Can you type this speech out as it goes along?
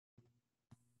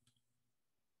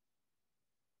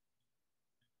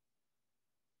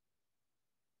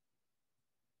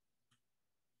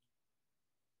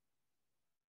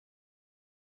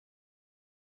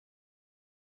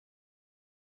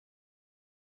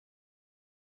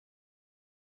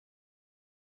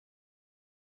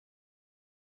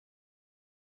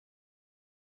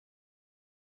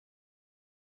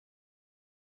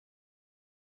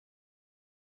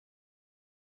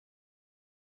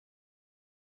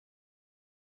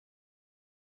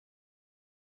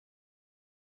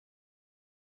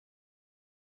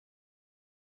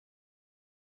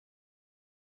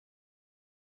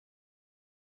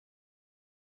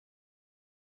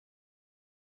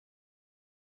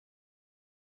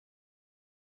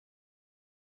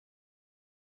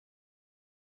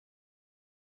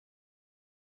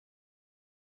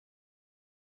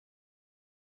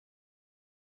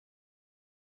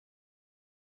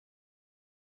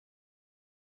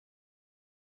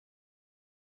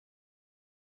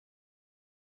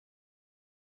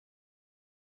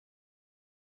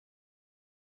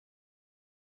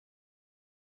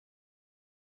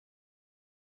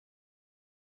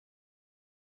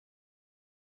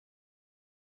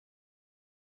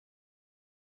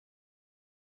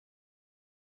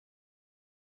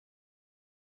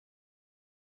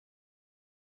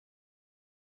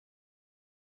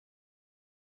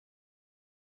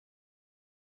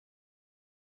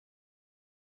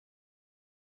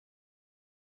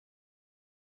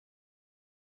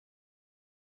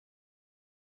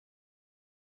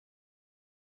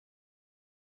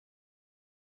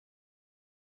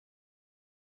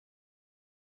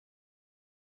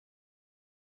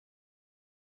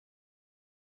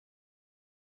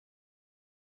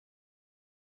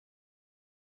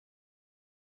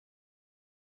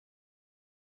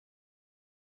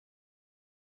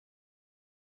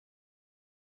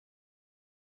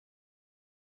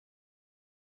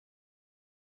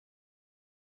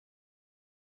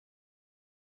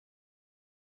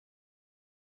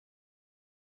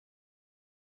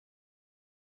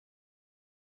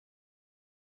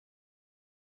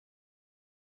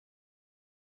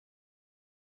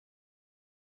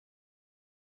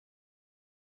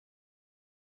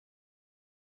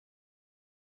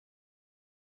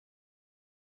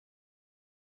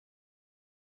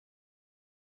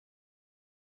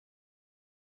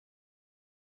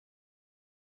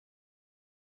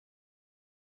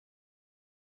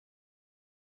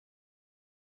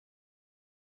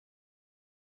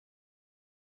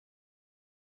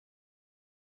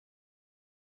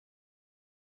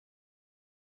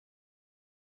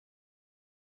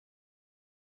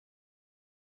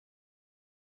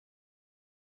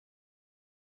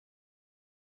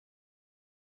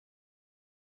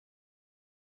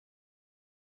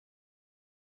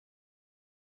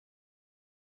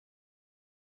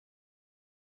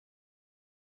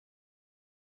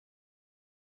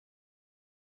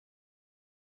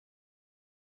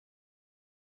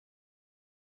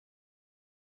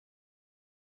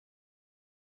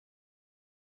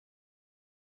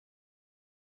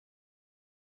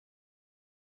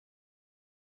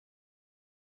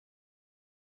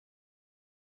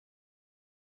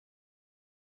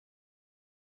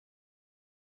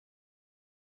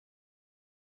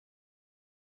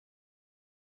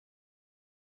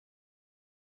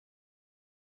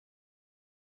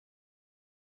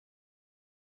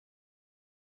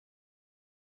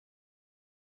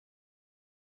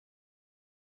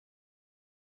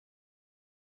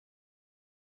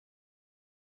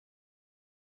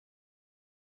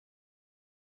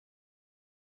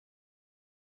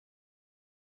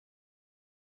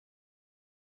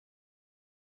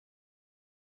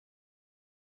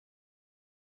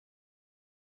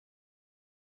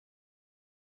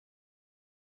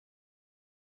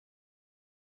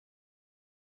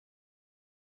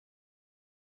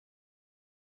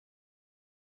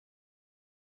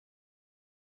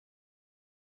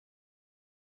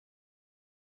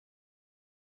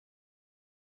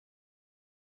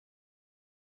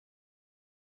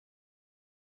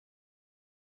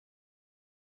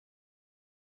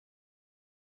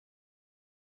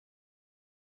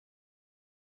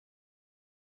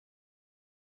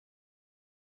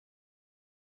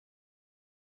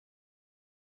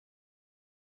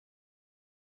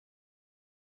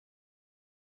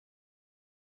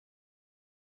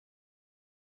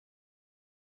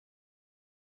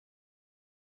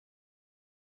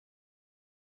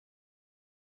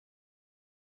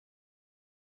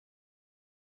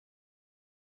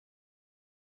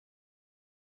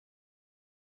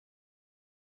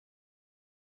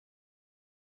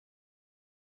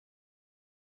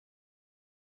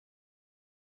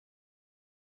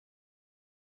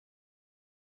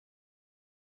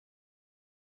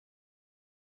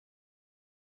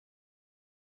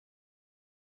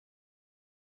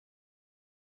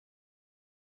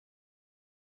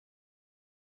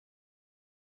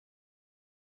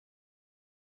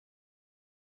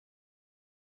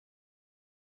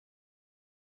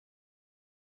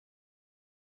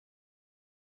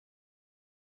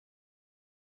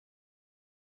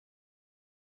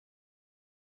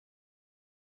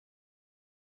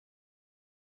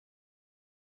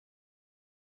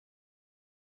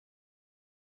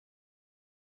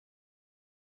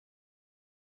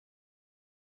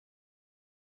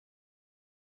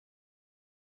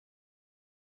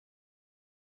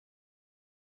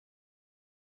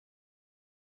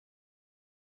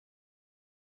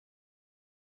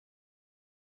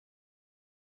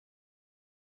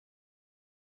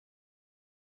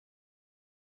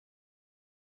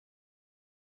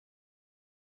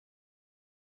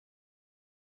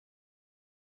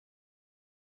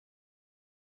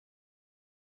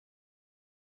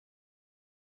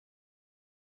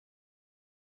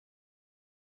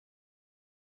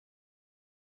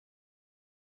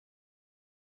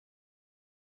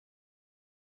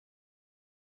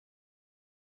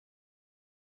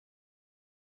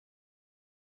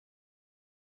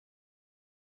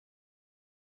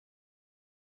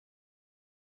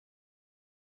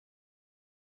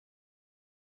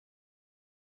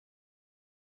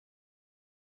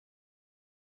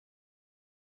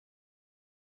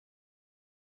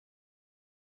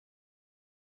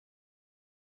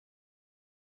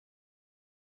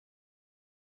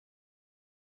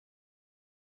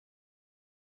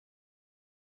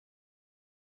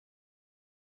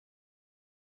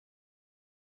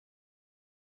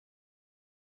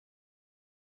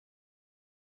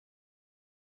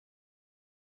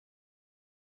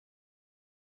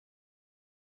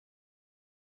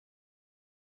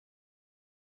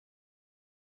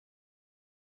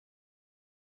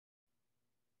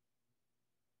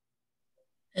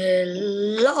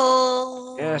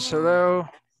Hello. Yes, hello.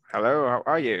 Hello, how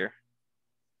are you?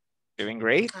 Doing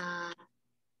great?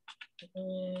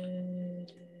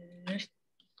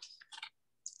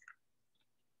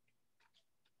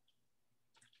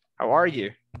 How are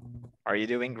you? Are you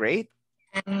doing great?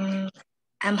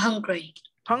 I'm hungry.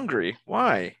 Hungry?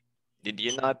 Why? Did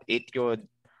you not eat your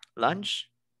lunch?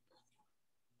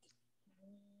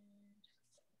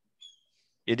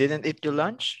 You didn't eat your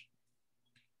lunch?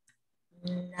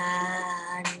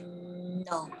 No.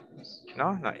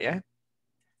 No, not yet.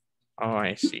 Oh,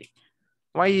 I see.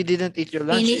 Why you didn't eat your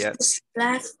lunch Finish yet? this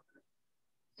class.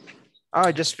 Oh,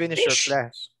 I just finished your Fish.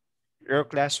 class. Your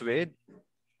class with?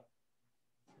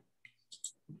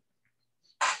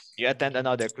 You attend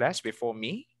another class before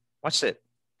me? What's it?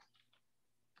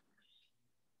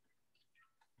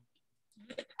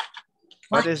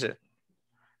 What is it?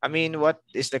 I mean, what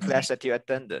is the class that you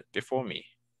attended before me?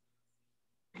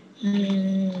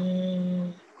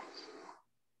 Mm,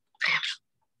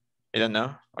 You don't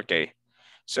know? Okay.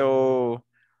 So,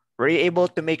 were you able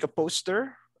to make a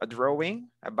poster, a drawing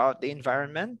about the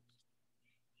environment,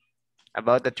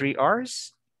 about the 3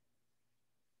 Rs?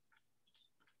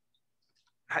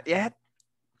 Not yet?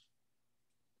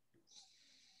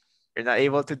 You're not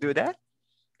able to do that?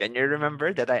 Can you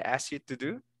remember that I asked you to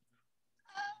do?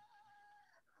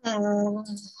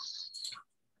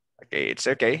 Okay, it's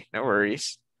okay. No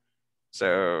worries.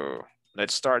 So,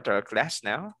 let's start our class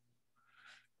now.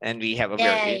 And we have a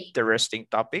very Yay. interesting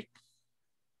topic.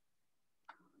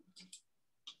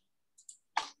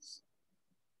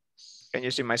 Can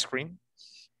you see my screen?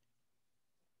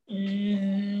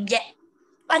 Yeah.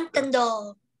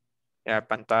 Pantado. Yeah,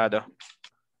 Pantado.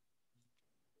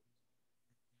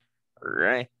 All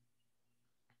right.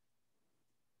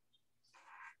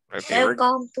 Okay,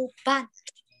 Welcome to Phan.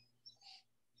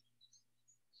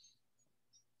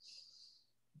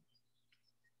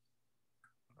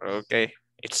 okay.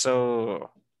 It's so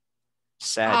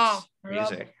sad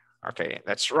music. Okay,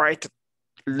 let's write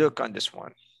look on this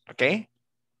one. Okay.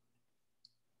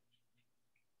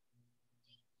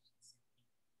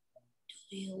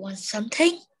 Do you want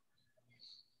something?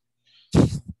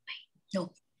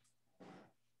 No.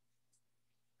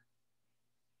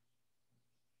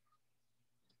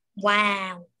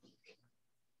 Wow.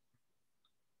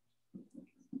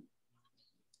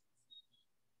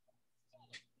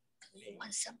 Do you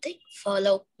want something?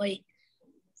 Follow me.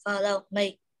 Follow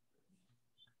me.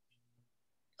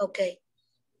 Okay.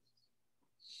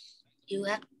 You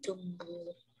have to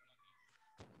move.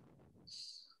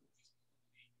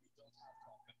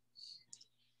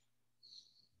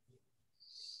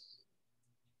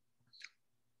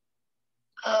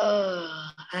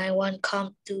 I want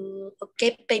come to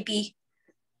okay, baby.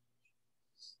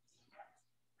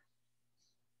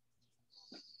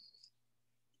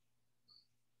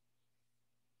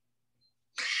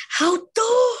 How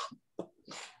to?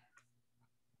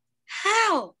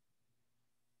 How?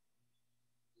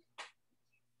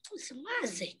 What's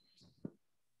amazing?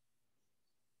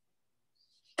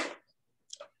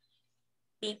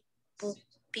 People,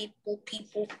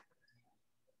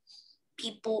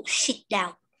 people, sit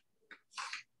down.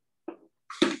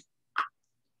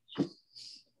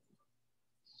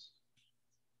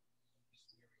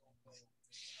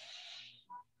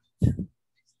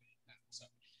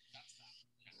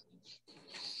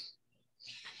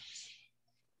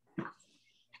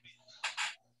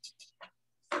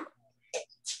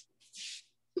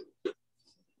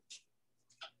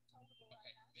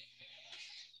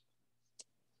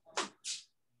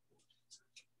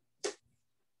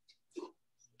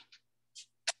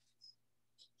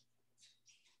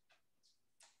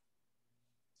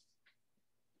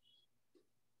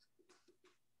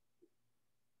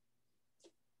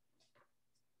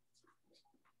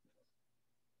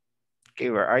 Okay,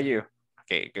 where are you?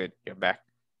 Okay, good. You're back.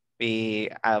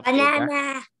 I'll go back.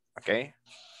 Banana. Okay.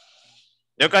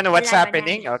 Look on what's Banana.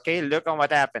 happening. Okay, look on what's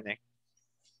happening.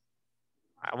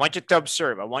 I want you to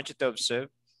observe. I want you to observe.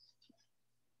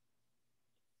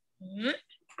 Hmm?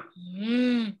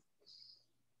 Hmm.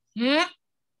 Hmm?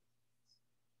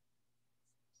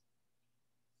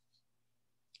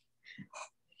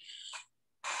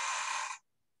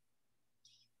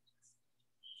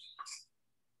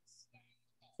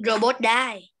 Robot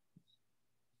die.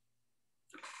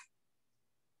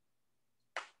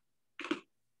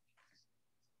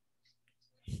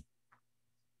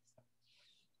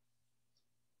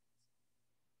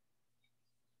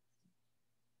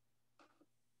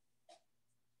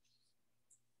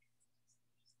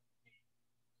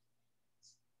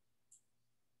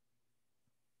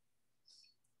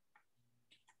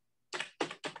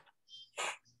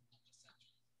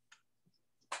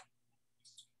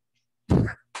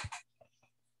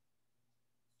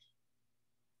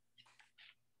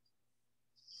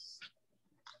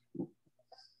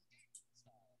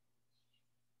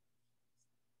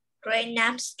 Great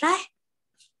Nam Strike.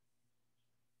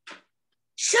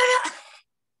 Shut up.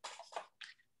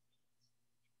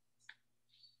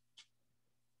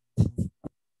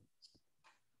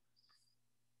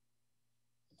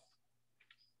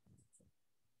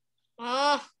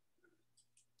 Oh.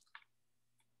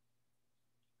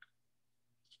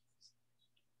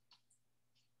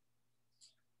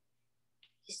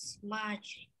 It's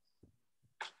magic.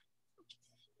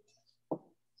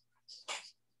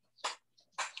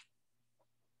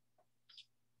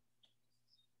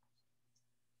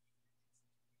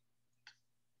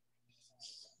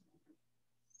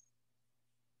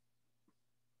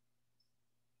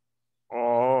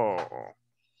 Oh.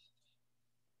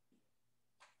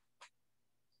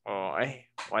 Oh, hey,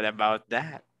 what about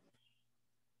that?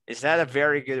 Is that a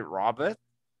very good robot?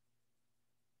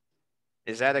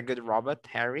 Is that a good robot,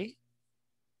 Harry?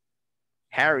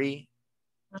 Harry?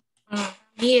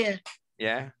 Yeah.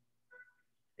 Yeah.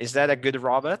 Is that a good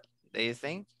robot, do you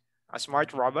think? A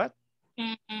smart robot?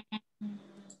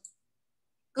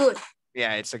 Good.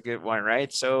 Yeah, it's a good one,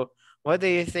 right? So what do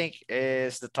you think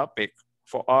is the topic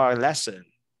for our lesson?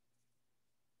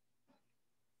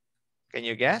 Can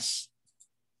you guess?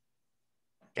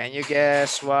 Can you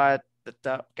guess what the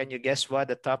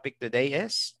topic today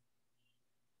is?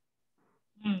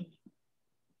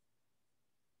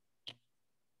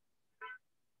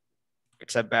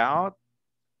 It's about,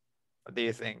 what do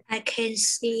you think? I can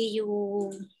see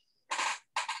you.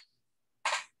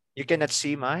 You cannot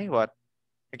see my what?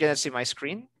 You cannot see my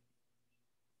screen?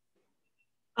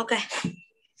 Okay.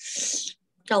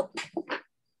 No.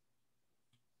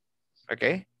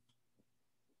 Okay.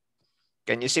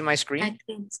 Can you see my screen?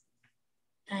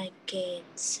 I can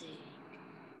see.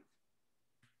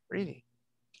 Really?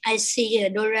 I see a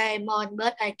Doraemon,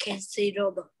 but I can see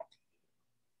Robot.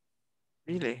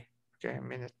 Really? Okay, a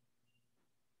minute.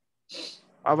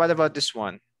 Oh, what about this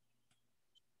one?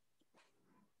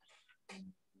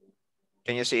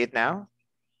 Can you see it now?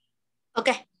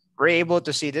 Okay. We're able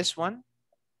to see this one?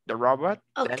 The robot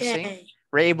dancing? Okay.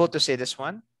 We're able to see this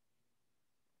one?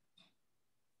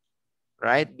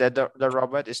 Right? The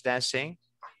robot is dancing.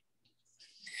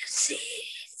 See.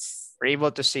 We're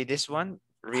able to see this one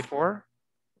before.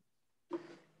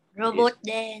 Robot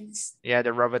dance. Yeah,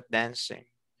 the robot dancing.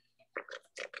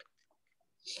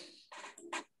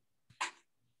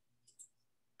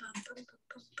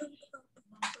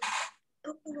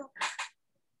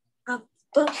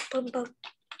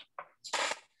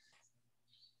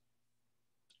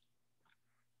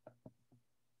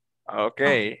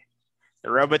 Okay. The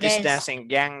robot is dancing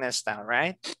Gangnam style,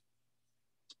 right?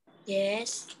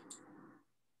 Yes.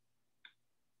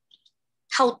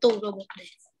 How to robot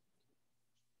dance?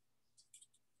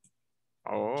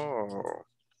 Oh.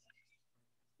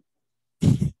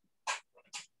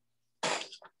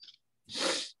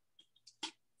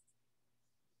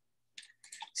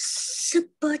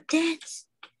 Super dance.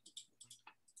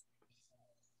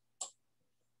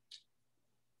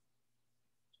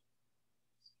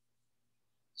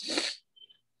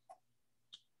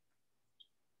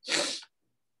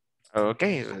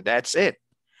 Okay, so that's it.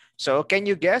 So can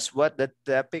you guess what the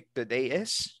topic today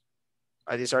is?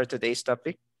 These are today's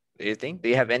topic. Do you think? Do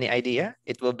you have any idea?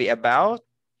 It will be about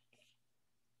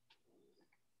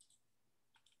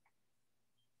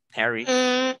Harry.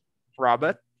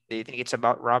 Robot. Do you think it's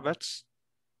about robots?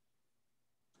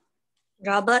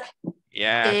 Robot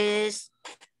Yeah. is.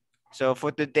 So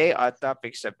for today, our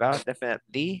topic's about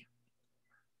definitely.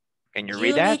 Can you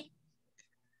read that?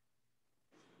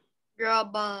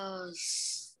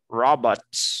 Robots.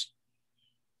 Robots.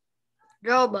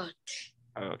 Robot.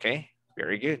 Okay,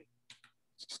 very good.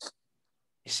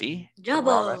 You see?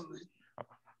 Robot.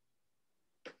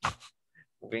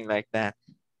 Moving like that.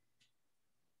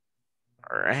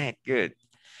 All right, good.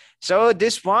 So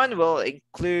this one will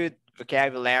include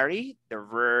vocabulary, the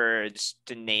words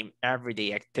to name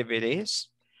everyday activities,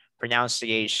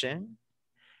 pronunciation,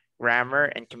 grammar,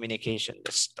 and communication.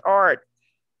 Let's start.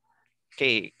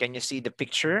 Okay, can you see the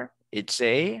picture? It's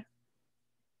a...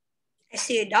 I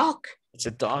see a dog. It's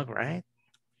a dog, right?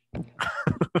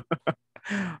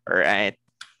 All right.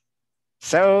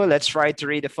 So let's try to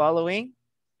read the following.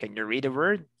 Can you read the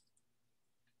word?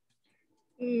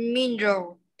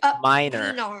 Minor.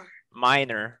 Minor. Minor.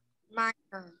 Minor.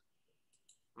 Minor.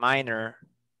 Minor.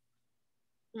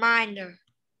 Minor.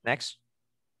 Next.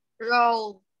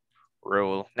 Roll.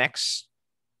 Rule. Next.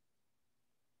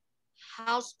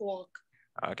 Housework.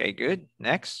 Okay, good.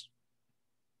 Next.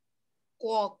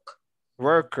 Work.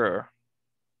 Worker.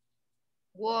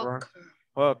 Worker.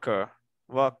 Worker.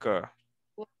 Worker.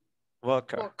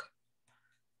 Worker. Work.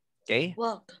 Okay.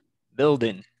 Work.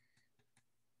 Building.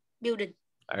 Building.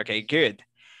 Okay, good.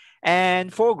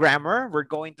 And for grammar, we're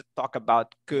going to talk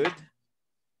about could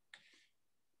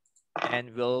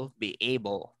and will be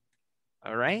able.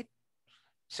 All right.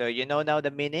 So you know now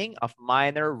the meaning of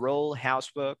minor role,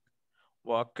 housework,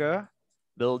 worker,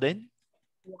 building.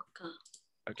 Worker.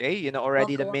 Okay, you know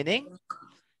already the Worker, meaning. worker.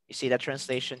 You see that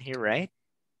translation here, right?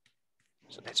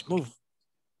 So let's move.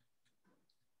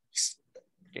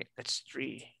 Okay, that's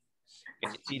 3.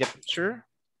 Can you see the picture?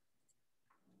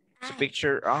 It's a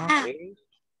picture. Okay.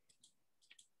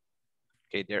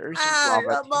 Okay, there is a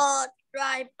robot robot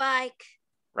ride bike.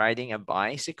 riding a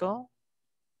bicycle.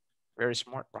 Very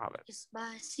smart robot. It's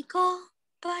bicycle,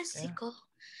 bicycle,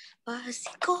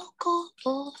 bicycle,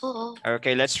 go.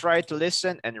 Okay, let's try to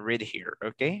listen and read here,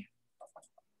 okay?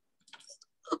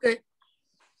 Okay.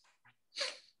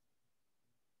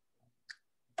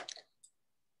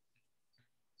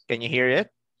 Can you hear it?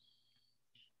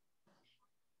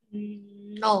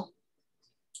 No.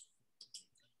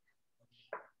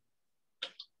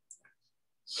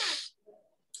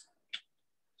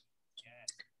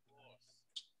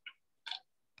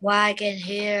 Why I can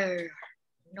hear?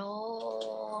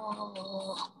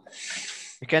 No.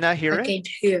 You cannot hear it? I can't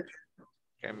hear.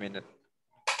 Okay, a minute.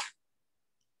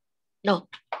 No.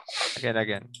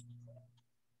 Again.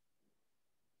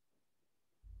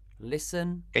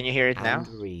 Listen. Can you hear it now?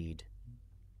 And read.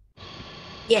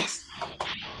 Yes.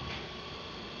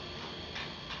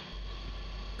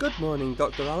 Good morning,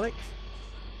 Dr. Alex.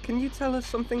 Can you tell us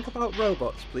something about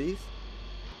robots, please?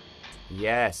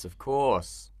 Yes, of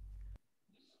course.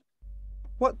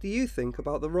 What do you think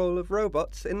about the role of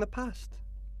robots in the past?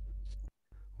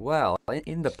 Well,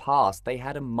 in the past they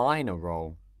had a minor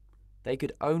role. They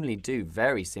could only do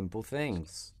very simple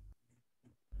things.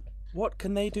 What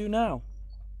can they do now?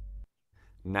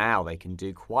 Now they can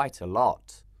do quite a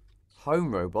lot.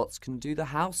 Home robots can do the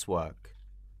housework.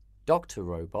 Doctor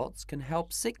robots can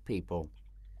help sick people.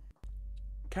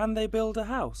 Can they build a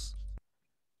house?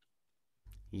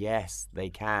 Yes, they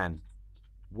can.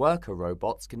 Worker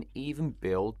robots can even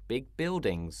build big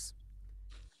buildings.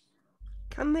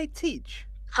 Can they teach?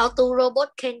 How to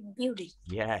robot can build it?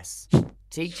 Yes,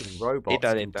 teaching robots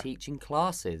can teach in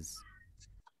classes.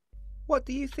 What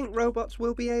do you think robots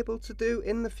will be able to do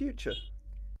in the future?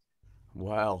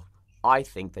 Well, I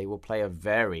think they will play a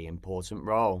very important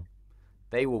role.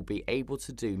 They will be able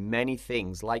to do many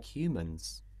things like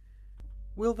humans.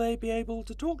 Will they be able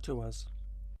to talk to us?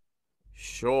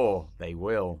 Sure, they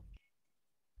will.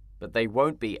 But they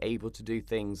won't be able to do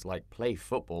things like play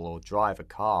football or drive a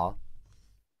car.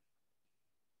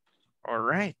 All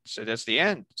right, so that's the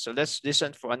end. So let's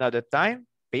listen for another time.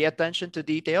 Pay attention to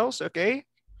details, okay?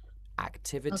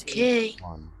 Activity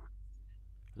 1.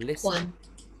 Listen 1.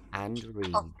 and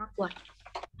read. Oh, not 1.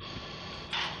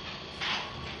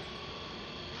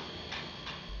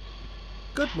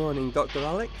 Good morning, Dr.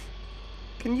 Alex.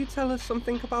 Can you tell us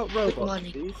something about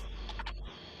robots, please?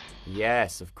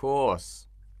 Yes, of course.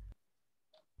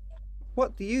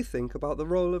 What do you think about the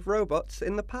role of robots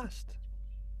in the past?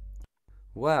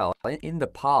 Well, in the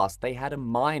past they had a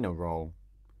minor role.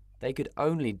 They could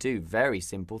only do very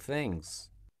simple things.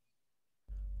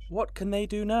 What can they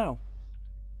do now?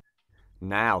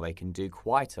 Now they can do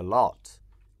quite a lot.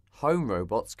 Home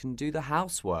robots can do the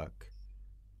housework.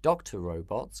 Doctor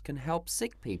robots can help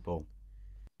sick people.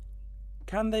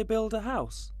 Can they build a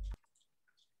house?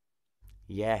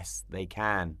 Yes, they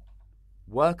can.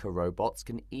 Worker robots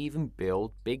can even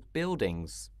build big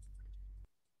buildings.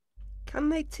 Can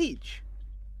they teach?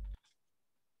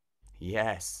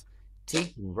 Yes,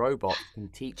 teaching robots can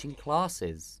teach in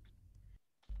classes.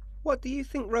 What do you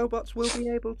think robots will be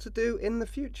able to do in the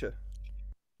future?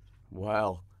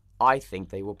 Well, I think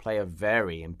they will play a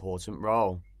very important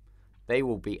role. They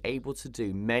will be able to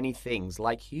do many things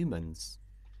like humans.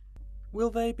 Will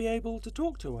they be able to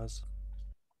talk to us?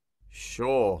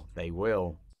 Sure, they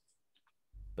will.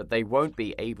 But they won't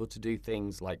be able to do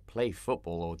things like play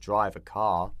football or drive a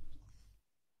car.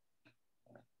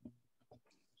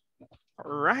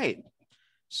 All right.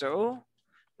 So,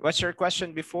 what's your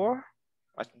question before?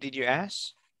 What did you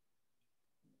ask?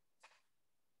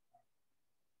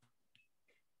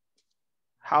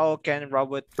 How can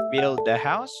robot build the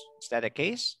house? Is that the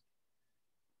case?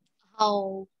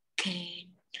 How can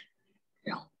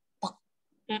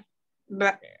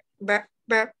robot?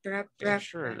 Yeah,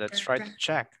 sure. Let's try to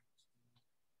check.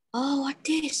 Oh, what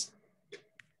is?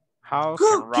 How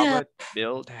can robot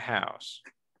build a house?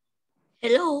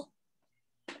 Hello.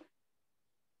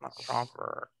 Not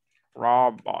robot.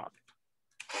 Robot.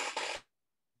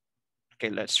 Okay,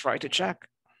 let's try to check.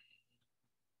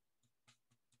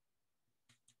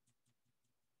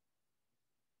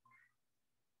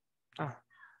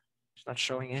 It's not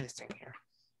showing anything here.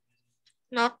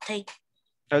 Nothing.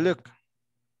 Oh, look.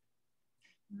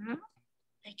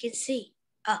 I can see.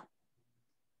 Oh.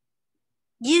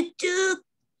 YouTube.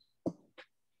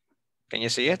 Can you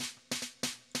see it?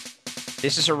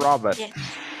 This is a robot. Yeah.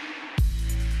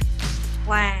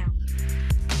 Wow.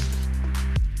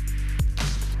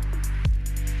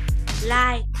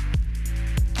 Like.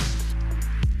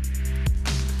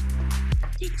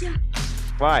 Teacher.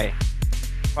 Why?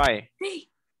 Why? See.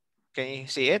 Can you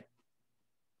see it?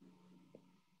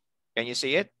 Can you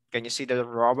see it? Can you see the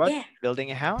robot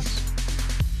building a house?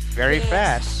 Very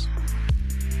fast.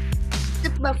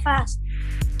 Super fast.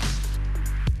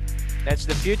 That's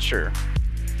the future.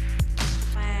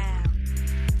 Wow.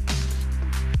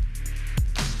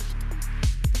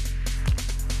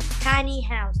 Tiny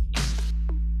house.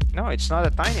 No, it's not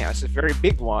a tiny house. It's a very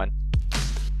big one.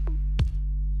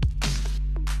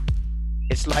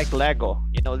 It's like Lego.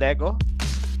 You know Lego?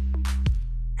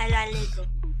 I like Lego.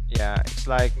 Yeah, it's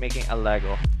like making a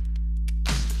Lego.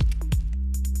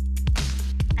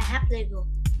 I have Lego.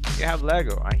 You have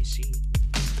Lego, I see.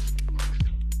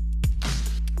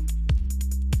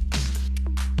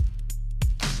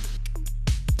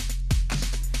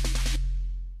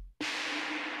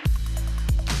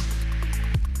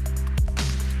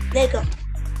 Lego.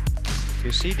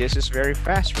 You see, this is very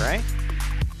fast, right?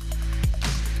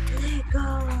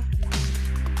 Lego.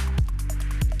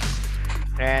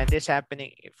 And this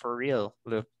happening for real.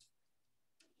 Look.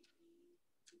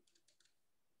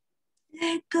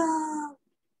 Lego.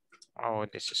 Oh,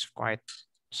 this is quite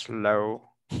slow.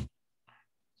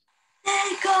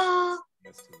 Lego.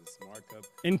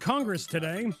 In Congress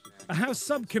today, a House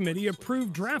subcommittee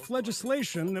approved draft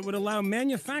legislation that would allow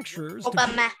manufacturers to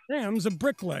Obama. Sam's a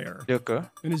bricklayer Look,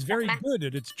 and is very good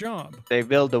at its job. they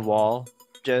build the wall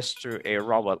just through a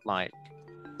robot light.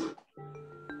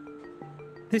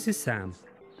 This is Sam.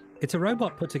 It's a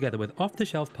robot put together with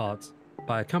off-the-shelf parts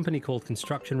by a company called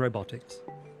Construction Robotics.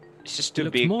 It's just It too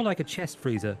looks big. more like a chest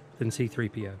freezer than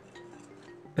C-3PO.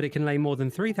 But it can lay more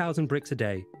than 3,000 bricks a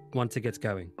day once it gets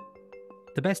going.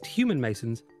 The best human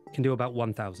masons can do about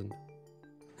 1,000.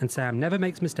 And Sam never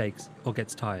makes mistakes or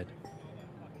gets tired.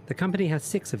 The company has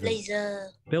 6 of them, Laser.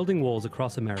 building walls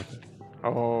across America.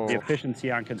 Oh, The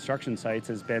efficiency on construction sites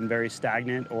has been very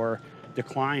stagnant or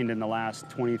declined in the last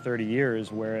 20, 30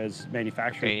 years, whereas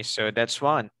manufacturing... okay, so that's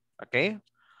one. Okay,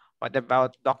 what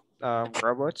about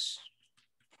robots?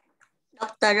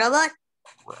 Dr. Robot.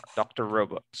 Dr.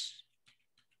 Robots.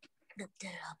 Dr.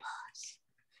 Robots.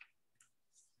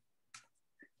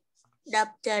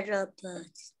 Dr.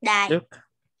 Robots. Die. Look,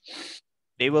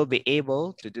 they will be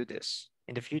able to do this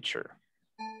in the future.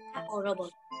 Apple Robot.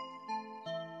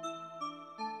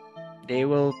 They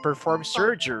will perform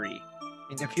surgery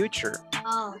in the future.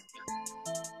 Oh.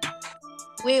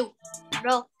 Wheel.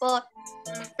 Robot.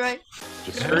 Right.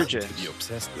 Surgeons. To be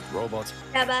obsessed with robots.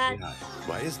 Robot.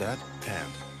 Why is that? And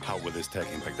how will this tech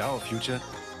impact our future?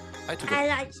 I took I a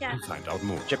like that. to find out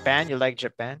more. Japan, you like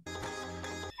Japan?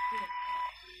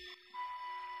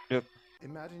 Look,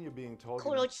 Imagine you're being told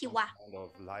Konnichiwa. kind of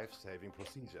life-saving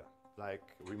procedure, like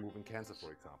removing cancer,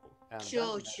 for example. And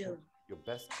Sure, then sure. your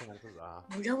best chances are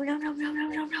No, no, no, no, no,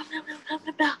 no, no, no, no, no,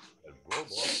 no. that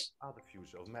robots are the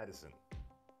future of medicine.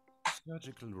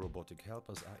 Surgical robotic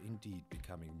helpers are indeed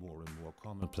becoming more and more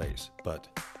commonplace. But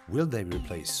will they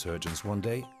replace surgeons one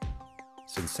day?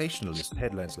 Sensationalist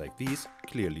headlines like these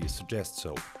clearly suggest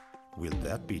so. Will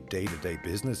that be day-to-day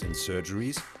business in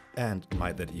surgeries? And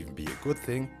might that even be a good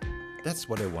thing? That's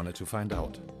what I wanted to find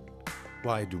out.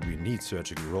 Why do we need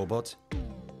surgical robots?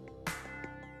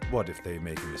 What if they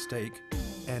make a mistake?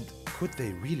 And could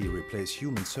they really replace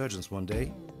human surgeons one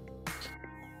day?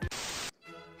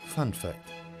 Fun fact.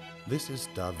 This is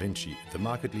Da Vinci, the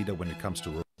market leader when it comes to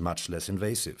robots, much less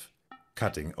invasive.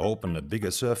 Cutting open a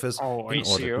bigger surface in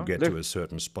order to get to a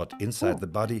certain spot inside the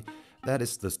body, that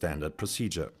is the standard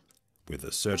procedure. With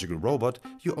a surgical robot,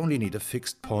 you only need a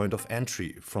fixed point of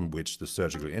entry from which the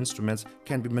surgical instruments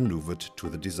can be maneuvered to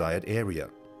the desired area.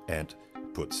 And,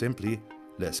 put simply,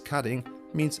 less cutting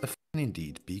means a fun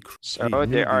indeed be so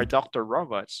there are Dr.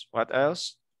 Robots. What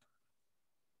else?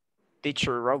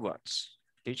 Teacher robots.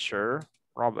 Teacher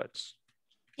robots.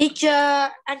 Teacher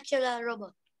Angela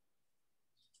Robot.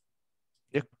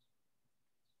 Yep.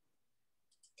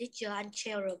 Teacher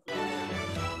Angela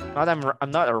Robot.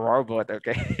 I'm not a robot,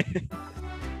 okay?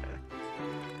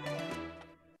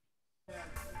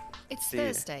 It's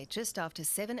Thursday, just after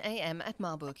 7 a.m. at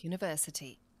Marburg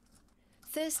University.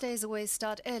 Thursdays always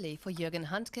start early for Jürgen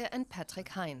Handke and Patrick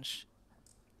Heinsch.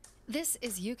 This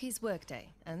is Yuki's workday,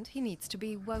 and he needs to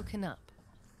be woken up.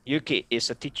 Yuki is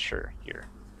a teacher here.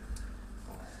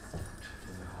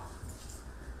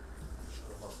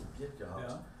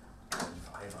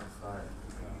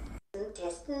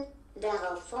 Testen,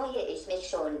 darauf freue ich mich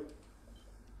schon.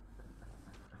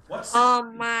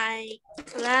 My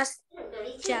class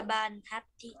Japan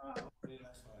happy.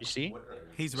 You see?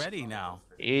 He's ready now.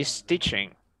 He's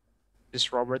teaching.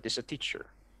 This Robert is a teacher.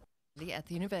 At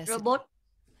the university. Robot.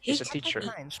 He's a teacher.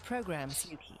 Heinz programs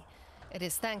Yuki. It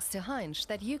is thanks to Heinz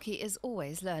that Yuki is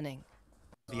always learning.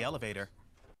 The elevator.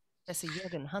 Professor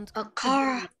Jürgen Hunt. A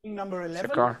car. Number It's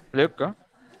 11. a car. Look, go.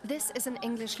 This is an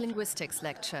English linguistics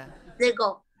lecture.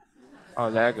 Lego. Oh,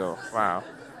 Lego. Wow.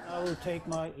 I will take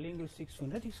my linguistics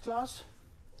phonetics class.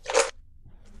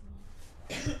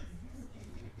 It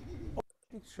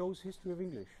shows history of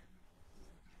English.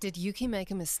 Did Yuki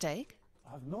make a mistake?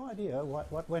 I have no idea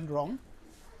what went wrong.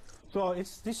 So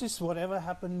this is whatever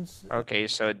happens. Okay,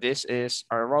 so this is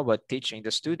our robot teaching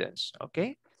the students.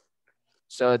 Okay.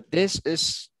 So this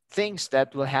is things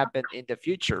that will happen in the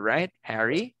future, right,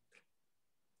 Harry?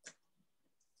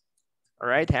 All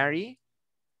right, Harry.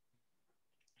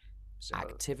 So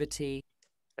Activity.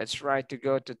 let's try to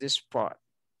go to this part.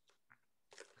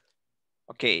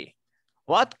 Okay.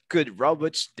 What could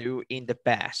robots do in the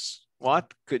past?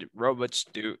 What could robots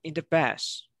do in the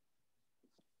past?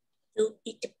 Do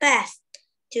in the past.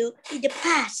 Do in the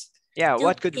past. Yeah, Do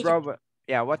what could in the-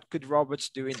 what could robots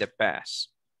do in the past?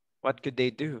 What could they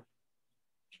do?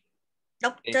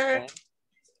 Doctor.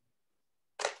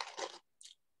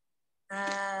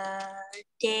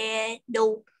 They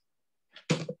do.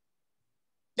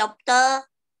 Doctor.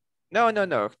 No.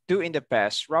 Do in the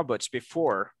past. Robots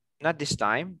before, not this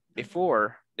time.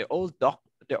 Before the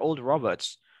old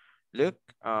robots. Look,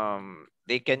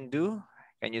 they can do.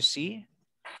 Can you see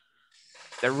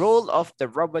the role of the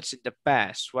robots in the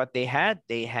past? What they had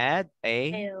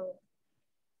a.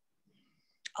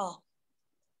 Oh.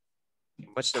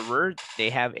 What's the word? They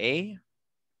have a.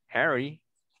 Harry.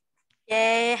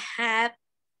 They have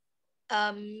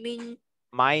a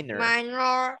Minor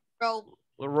role.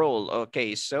 role.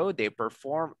 Okay, so they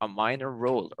perform a minor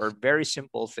role or very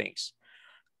simple things.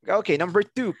 Okay, number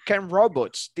 2, can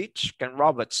robots teach? Can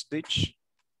robots teach?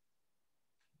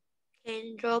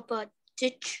 Can robot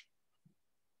teach?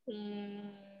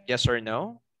 Yes or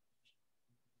no?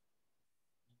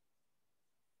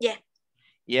 Yeah.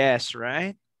 Yes,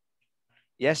 right?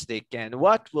 Yes, they can.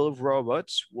 What will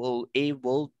robots will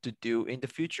able to do in the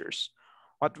futures?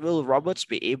 What will robots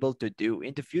be able to do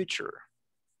in the future?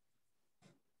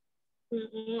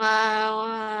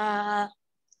 What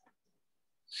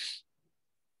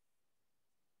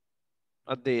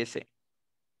do you think?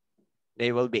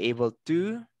 They will be able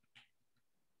to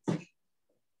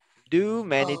do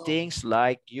many things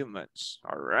like humans.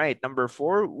 All right. Number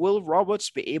 4, will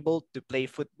robots be able to play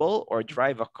football or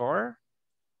drive a car?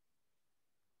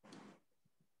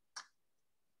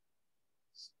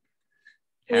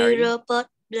 Will robot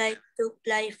like to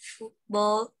play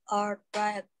football or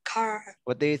drive a car?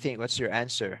 What do you think? What's your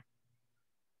answer?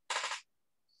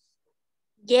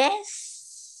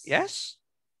 Yes. Yes?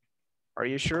 Are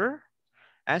you sure?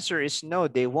 Answer is no,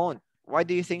 they won't. Why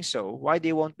do you think so? Why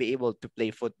they won't be able to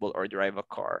play football or drive a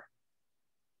car?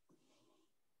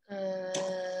 I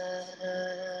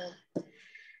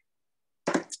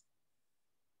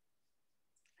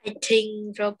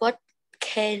think robot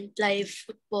can play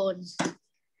football.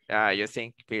 You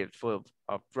think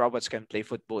robots can play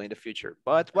football in the future.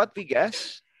 But what we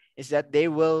guess is that they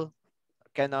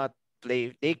cannot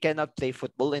play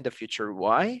football in the future.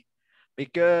 Why?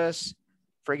 Because,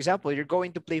 for example, you're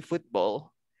going to play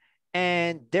football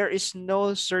and there is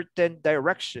no certain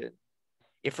direction.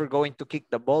 If we're going to kick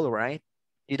the ball, right?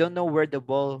 You don't know where the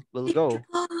ball will go,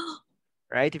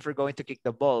 right? If we're going to kick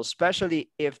the ball, especially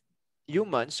if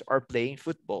humans are playing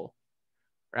football,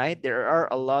 right? There are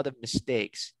a lot of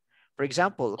mistakes. For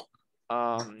example,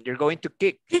 you're going to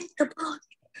kick the ball.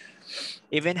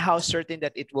 Even how certain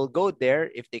that it will go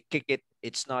there, if they kick it,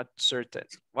 it's not certain.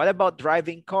 What about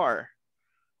driving car?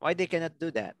 Why they cannot do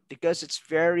that? Because it's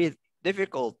very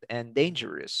difficult and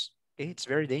dangerous. Okay, it's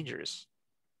very dangerous.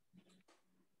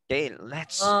 Okay,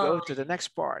 let's go to the next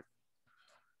part.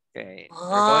 Okay, we're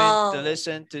going to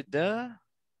listen to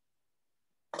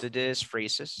these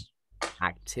phrases.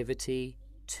 Activity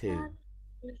 2.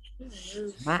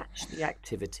 Match the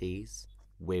activities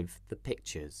with the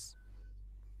pictures.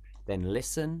 Then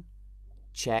listen,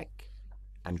 check,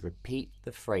 and repeat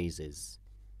the phrases.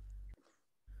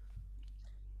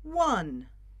 1.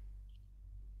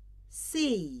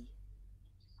 C.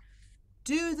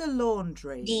 Do the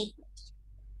laundry. D.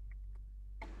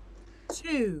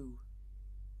 2.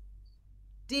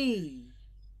 D.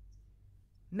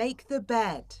 Make the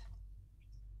bed.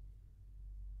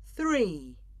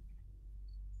 3.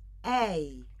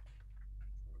 A.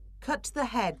 Cut the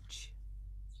hedge.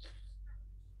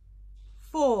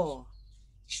 4.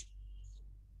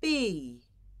 B.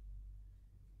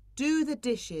 Do the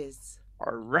dishes.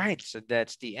 All right, so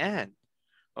that's the end.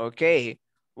 Okay,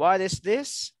 what is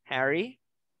this, Harry?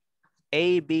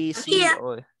 A, B, C,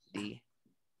 or D?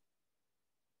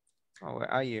 Oh,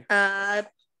 where are you?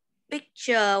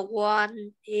 Picture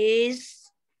 1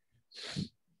 is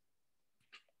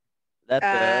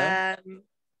Letter.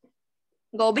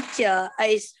 go picture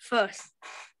is first.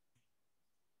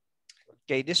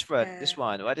 Okay, this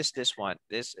one. What is this one?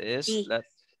 This is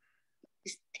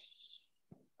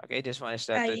okay, this one is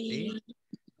letter D.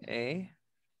 A.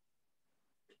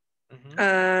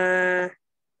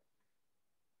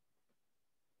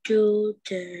 To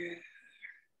the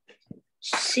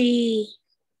C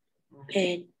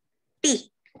and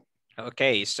B.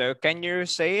 Okay, so can you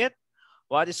say it?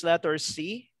 What is letter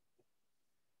C?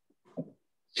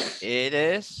 It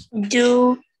is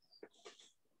do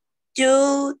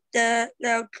the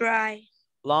dry.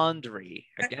 Laundry.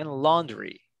 Again,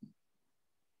 laundry.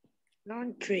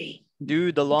 Laundry.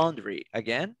 Do the laundry.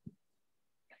 Again.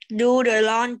 Do the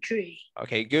laundry.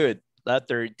 Okay, good.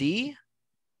 Letter D.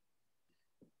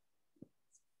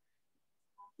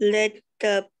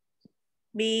 Letter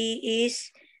B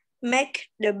is make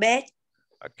the bed.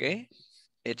 Okay,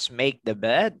 it's make the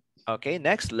bed. Okay,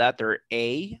 next letter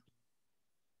A.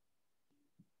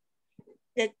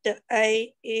 Letter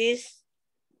A is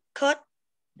cut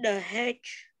the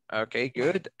hedge. Okay,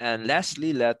 good. And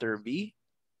lastly, letter B.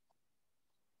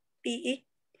 B is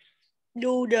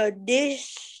do the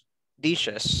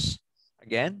dishes.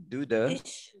 Again, do the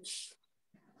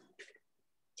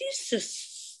dishes.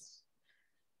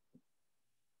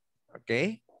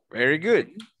 Okay, very good.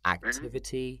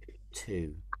 Activity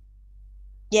 2.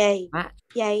 Yay.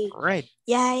 Yay. All right.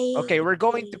 Yay. Okay, we're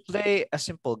going to play a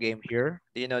simple game here.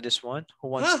 Do you know this one? Who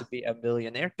wants to be a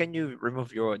millionaire? Can you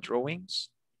remove your drawings?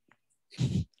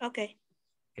 Okay.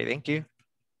 Okay, thank you.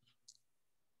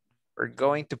 We're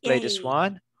going to play this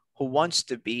one. Who wants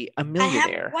to be a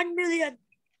millionaire? I have 1 million.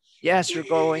 Yes, you're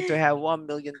going to have $1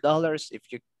 million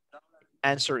if you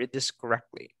answer it this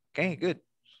correctly. Okay, good.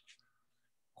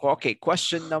 Okay,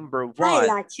 question number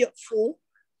 1.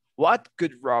 What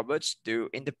could robots do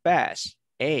in the past?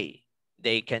 A,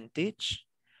 they can teach.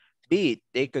 B,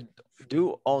 they could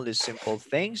do only simple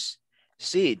things.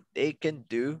 C, they can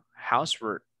do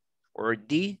housework. Or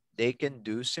D, they can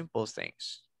do simple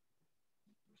things.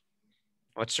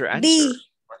 What's your answer?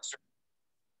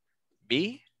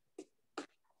 B?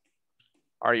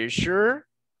 Are you sure?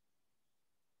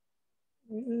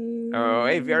 Oh,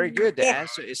 hey, very good. The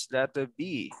answer is letter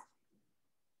B.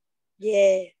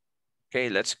 Yeah. Okay,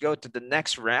 let's go to the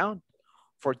next round.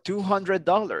 For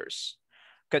 $200,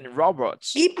 can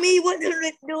robots... Give me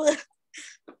 $100.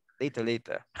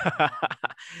 Later.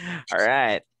 All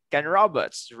right. Can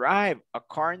robots drive a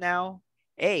car now?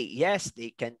 A, yes,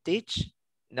 they can teach.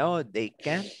 No, they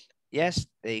can't. Yes,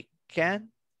 they can.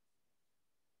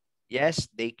 Yes,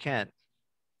 they can.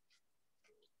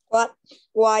 What?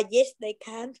 Why, yes, they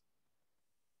can.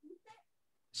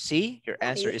 C, your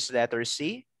answer is letter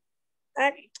C.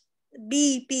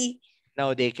 B.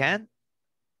 No, they can.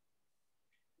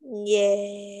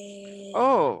 Yeah.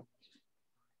 Oh,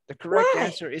 the correct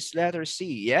answer is letter C.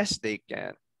 Yes, they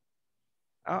can.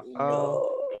 Uh-oh.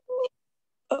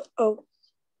 No. Uh-oh.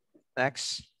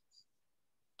 Next.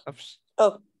 Oops.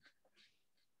 Oh.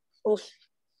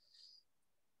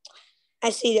 I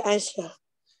see the answer.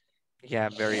 Yeah,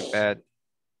 very bad.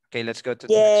 Okay, let's go to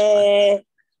the next one.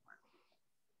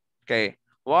 Okay,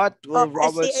 what will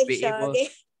robots be able...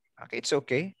 Okay, it's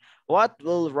okay. What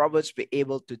will robots be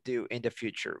able to do in the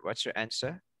future? What's your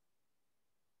answer?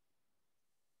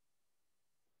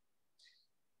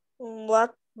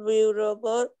 What will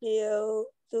robots be able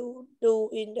to do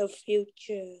in the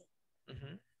future?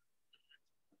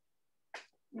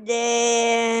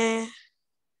 There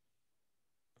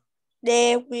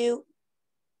will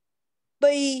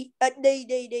be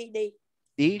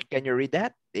D, can you read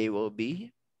that? They will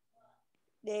be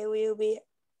able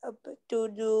to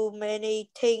do many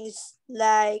things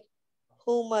like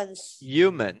humans.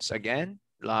 Humans, again,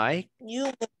 like?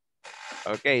 Humans.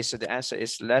 Okay, so the answer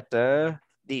is letter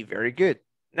D. Very good.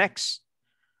 Next,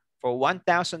 for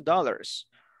 $1,000,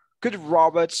 could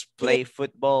robots play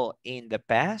football in the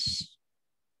past?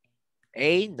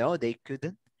 A, no, they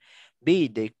couldn't. B,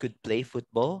 they could play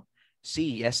football. C,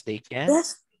 yes, they can.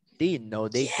 Yes. D, no,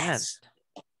 they can't.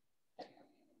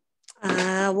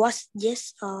 What's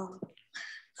yes? Is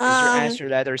your answer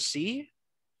letter C?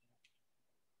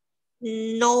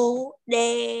 No,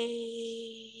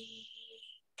 they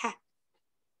can.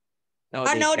 No,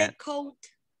 I they know can't. that code.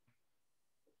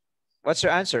 What's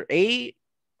your answer? A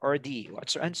or D?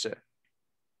 What's your answer?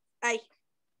 I.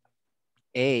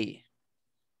 A.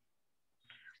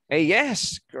 A,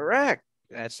 yes, correct.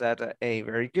 That's that A.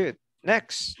 Very good.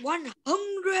 Next.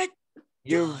 100.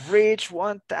 You've reached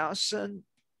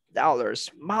 $1,000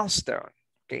 milestone.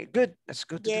 Okay, good. Let's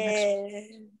go to the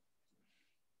next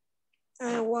one.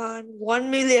 I want $1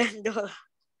 million.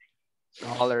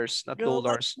 Dollars, not Robot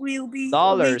dollars. will be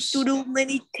Dollars. to do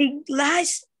many things.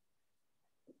 Lies.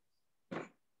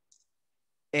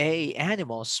 A,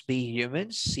 animals. B,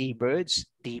 humans. C, birds.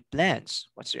 D, plants.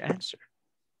 What's your answer?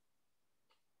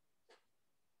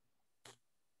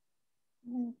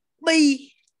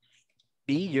 B.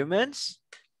 B, humans.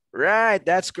 Right,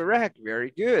 that's correct.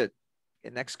 Very good.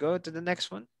 Okay, next, go to the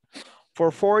next one.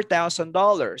 For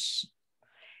 $4,000.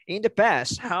 In the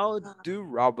past, how do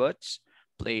robots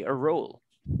play a role?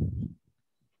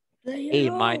 A,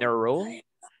 minor role.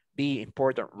 B,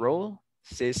 important role.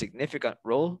 C, significant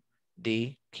role.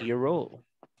 D, key role.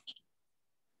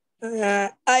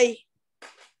 I.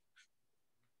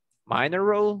 Minor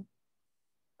role.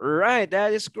 Right,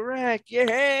 that is correct.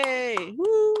 Yay!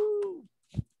 Woo!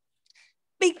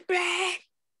 Big brain.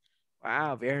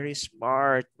 Wow, very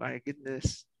smart. My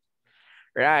goodness.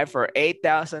 Right, for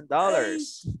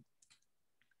 $8,000.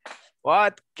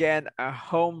 What can a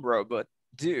home robot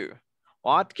do?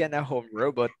 What can a home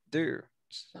robot do?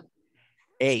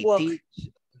 A, teach.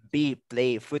 B,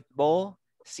 play football.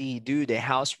 C, do the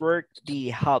housework. D,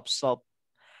 help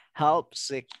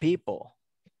sick people.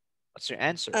 What's your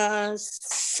answer?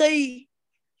 C.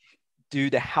 Do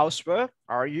the housework.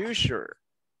 Are you sure?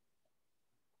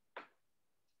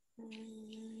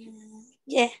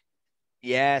 Yeah.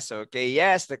 Yes, okay.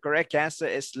 Yes, the correct answer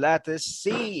is letter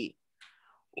C.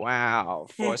 Wow,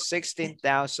 for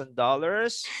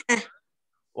 $16,000.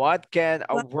 What can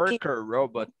a worker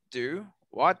robot do?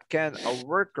 What can a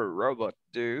worker robot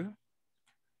do?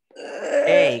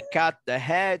 A, cut the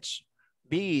hedge.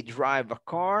 B, drive a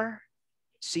car.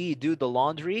 C, do the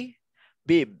laundry.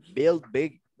 B, build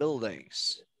big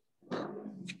buildings.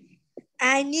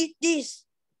 I need this.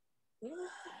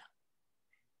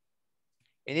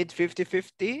 You need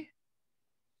 50-50?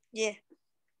 Yeah.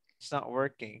 It's not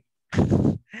working.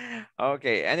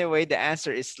 Okay, anyway, the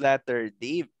answer is letter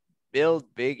D,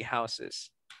 build big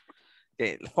houses.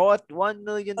 Okay, what $1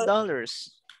 million?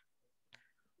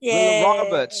 Yeah. Will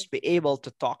robots be able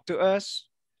to talk to us?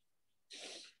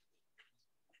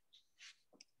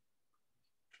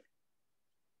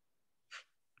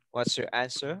 What's your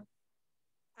answer?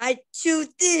 I choose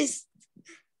this.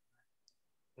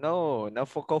 No, no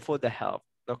for go for the help.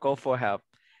 No go for help.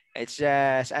 It's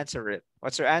just answer it.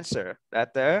 What's your answer?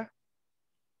 Letter?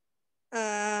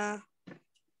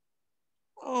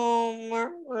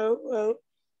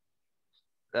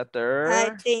 Letter? I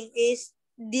think it's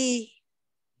D.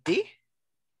 D?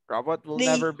 Robot will D.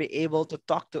 never be able to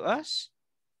talk to us?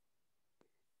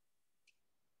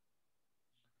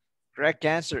 Correct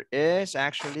answer is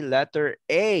actually letter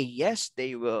A. Yes,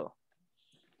 they will.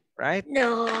 Right?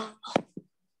 No.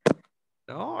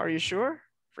 No, are you sure?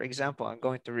 For example, I'm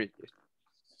going to read it.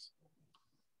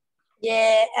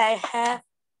 Yeah, I have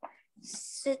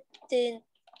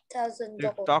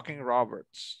 $16,000. Talking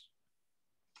robots.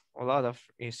 A lot of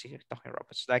you see talking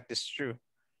robots. Like this true.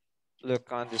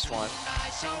 Look on this one.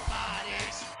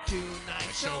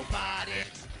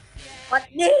 What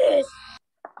this?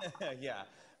 Yeah.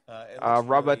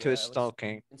 Robot who is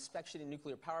talking. Inspection in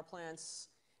nuclear power plants.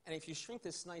 And if you shrink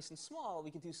this nice and small,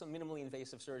 we can do some minimally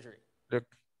invasive surgery. Look.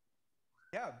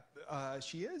 Yeah,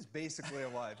 she is basically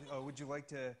alive. Would you like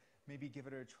to maybe give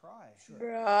it a try? Sure.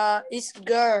 Bruh, it's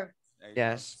girl.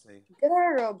 Yes.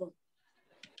 Girl robot.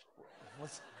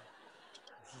 This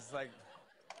is like,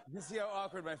 you see how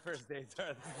awkward my first dates are.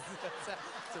 It's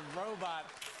a robot.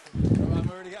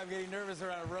 I'm getting nervous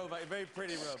around a robot, a very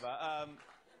pretty robot.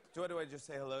 What do I just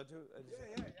say hello to?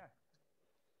 Yeah.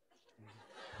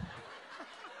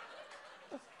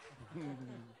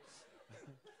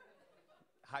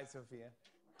 Hi, Sophia.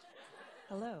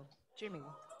 Hello, Jimmy.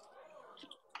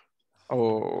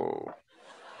 Oh.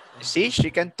 See, she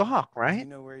can talk, right? Do you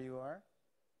know where you are?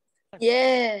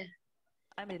 Yeah.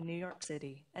 I'm in New York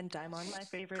City, and I'm on my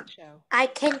favorite show. I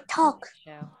can talk.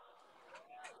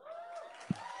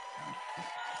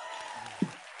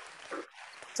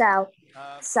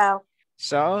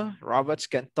 So robots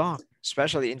can talk,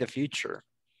 especially in the future.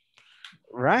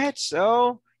 Right?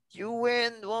 So you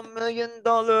win $1 million.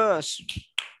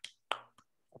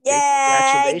 Okay,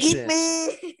 yeah, congratulations. give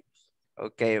me.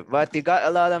 Okay, but you got a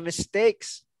lot of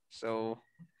mistakes. So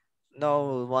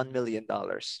no $1 million.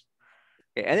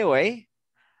 Okay, anyway,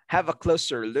 Have a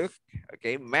closer look.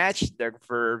 Okay, match the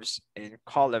verbs in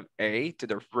column A to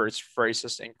the first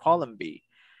phrases in column B.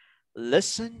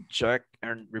 Listen, check,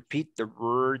 and repeat the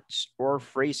words or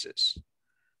phrases.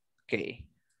 Okay.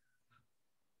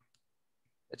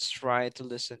 Let's try to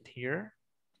listen here.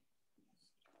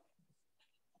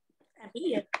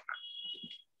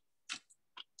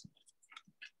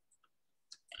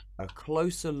 A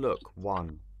closer look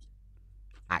 1.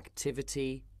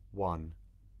 Activity 1.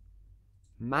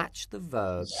 Match the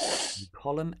verbs in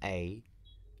column A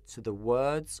to the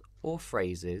words or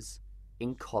phrases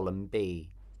in column B.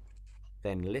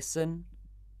 Then listen,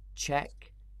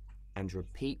 check, and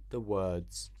repeat the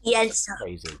words Yes, or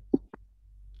phrases.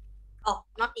 Oh,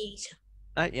 not easy.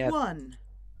 Not yet. 1.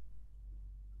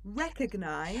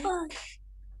 Recognize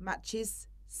matches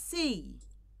C.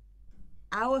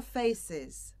 Our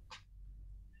faces.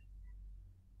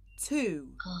 2.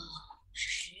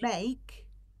 Make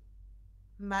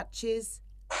matches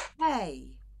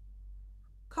A.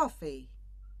 Coffee.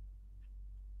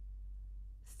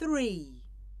 3.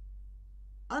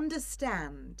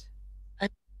 Understand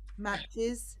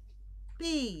matches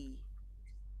B.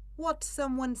 What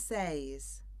someone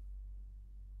says.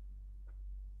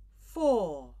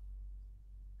 4.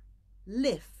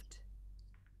 Lift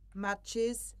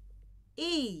matches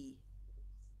E.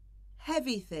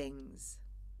 Heavy things.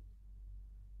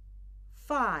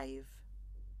 5.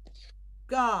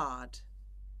 Guard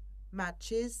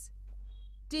matches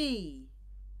D.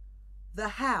 The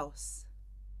house.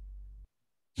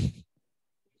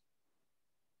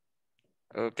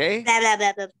 Okay. Blah, blah,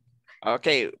 blah, blah.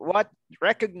 Okay. What?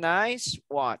 Recognize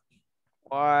what?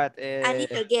 What is? I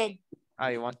need again. Oh,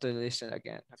 you want to listen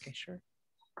again? Okay, sure.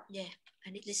 Yeah,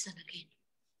 I need listen again.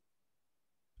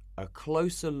 A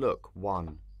closer look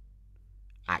 1.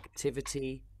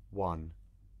 Activity 1.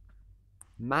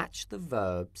 Match the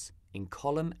verbs in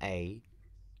column A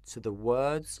to the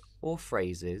words or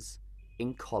phrases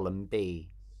in column B.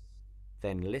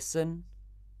 Then listen,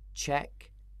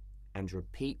 check, and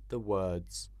repeat the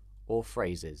words or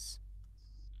phrases.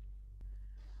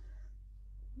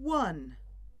 1.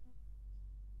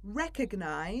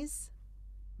 Recognize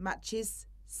matches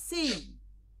C.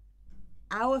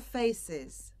 Our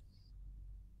faces.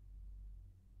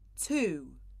 2.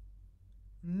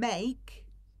 Make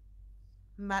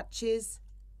matches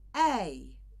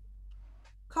A.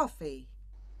 Coffee.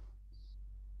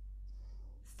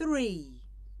 3.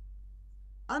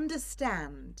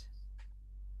 Understand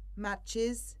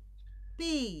matches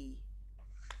B.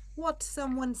 What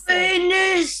someone says.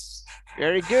 Finish.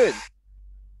 Very good.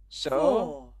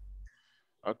 So,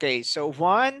 4. okay. So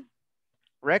 1,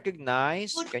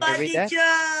 recognize. Can you read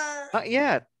that? Not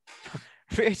yet.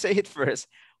 Say it first.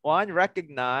 1,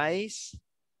 recognize.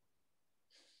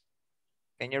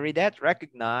 Can you read that?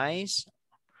 Recognize.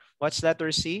 What's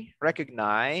letter C?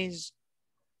 Recognize.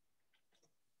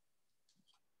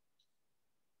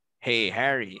 Hey,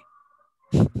 Harry.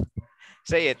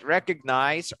 Say it.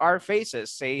 Recognize our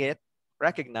faces. Say it.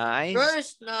 Recognize.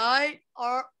 First night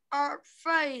or our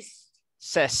face.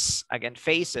 Says. Again,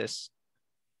 faces.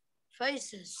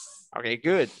 Faces. Okay,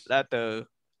 good. Letter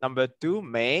number 2,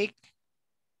 make.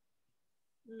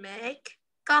 Make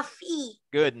coffee.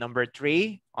 Good. Number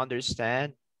 3,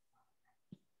 understand.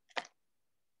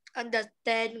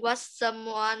 Understand what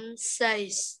someone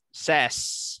says.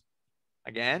 Says.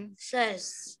 Again.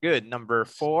 Says. Good. Number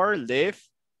 4, lift.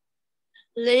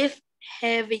 Lift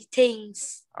heavy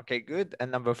things. Okay, good.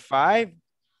 And number 5,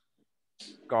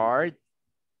 guard.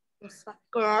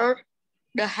 Guard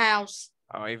the house.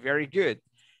 Okay, very good.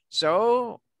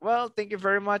 So, well, thank you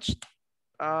very much,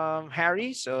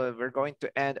 Harry. So we're going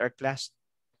to end our class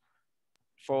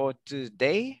for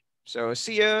today. So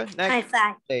see you next High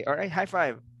five. day. All right, high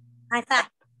five. High five.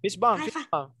 Fist bump, High fist five.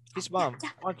 bump, fist bump.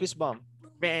 One fist bump.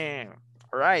 Bam.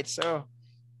 All right, so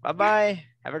bye-bye.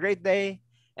 Have a great day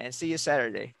and see you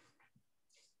Saturday.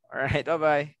 All right,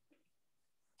 bye-bye.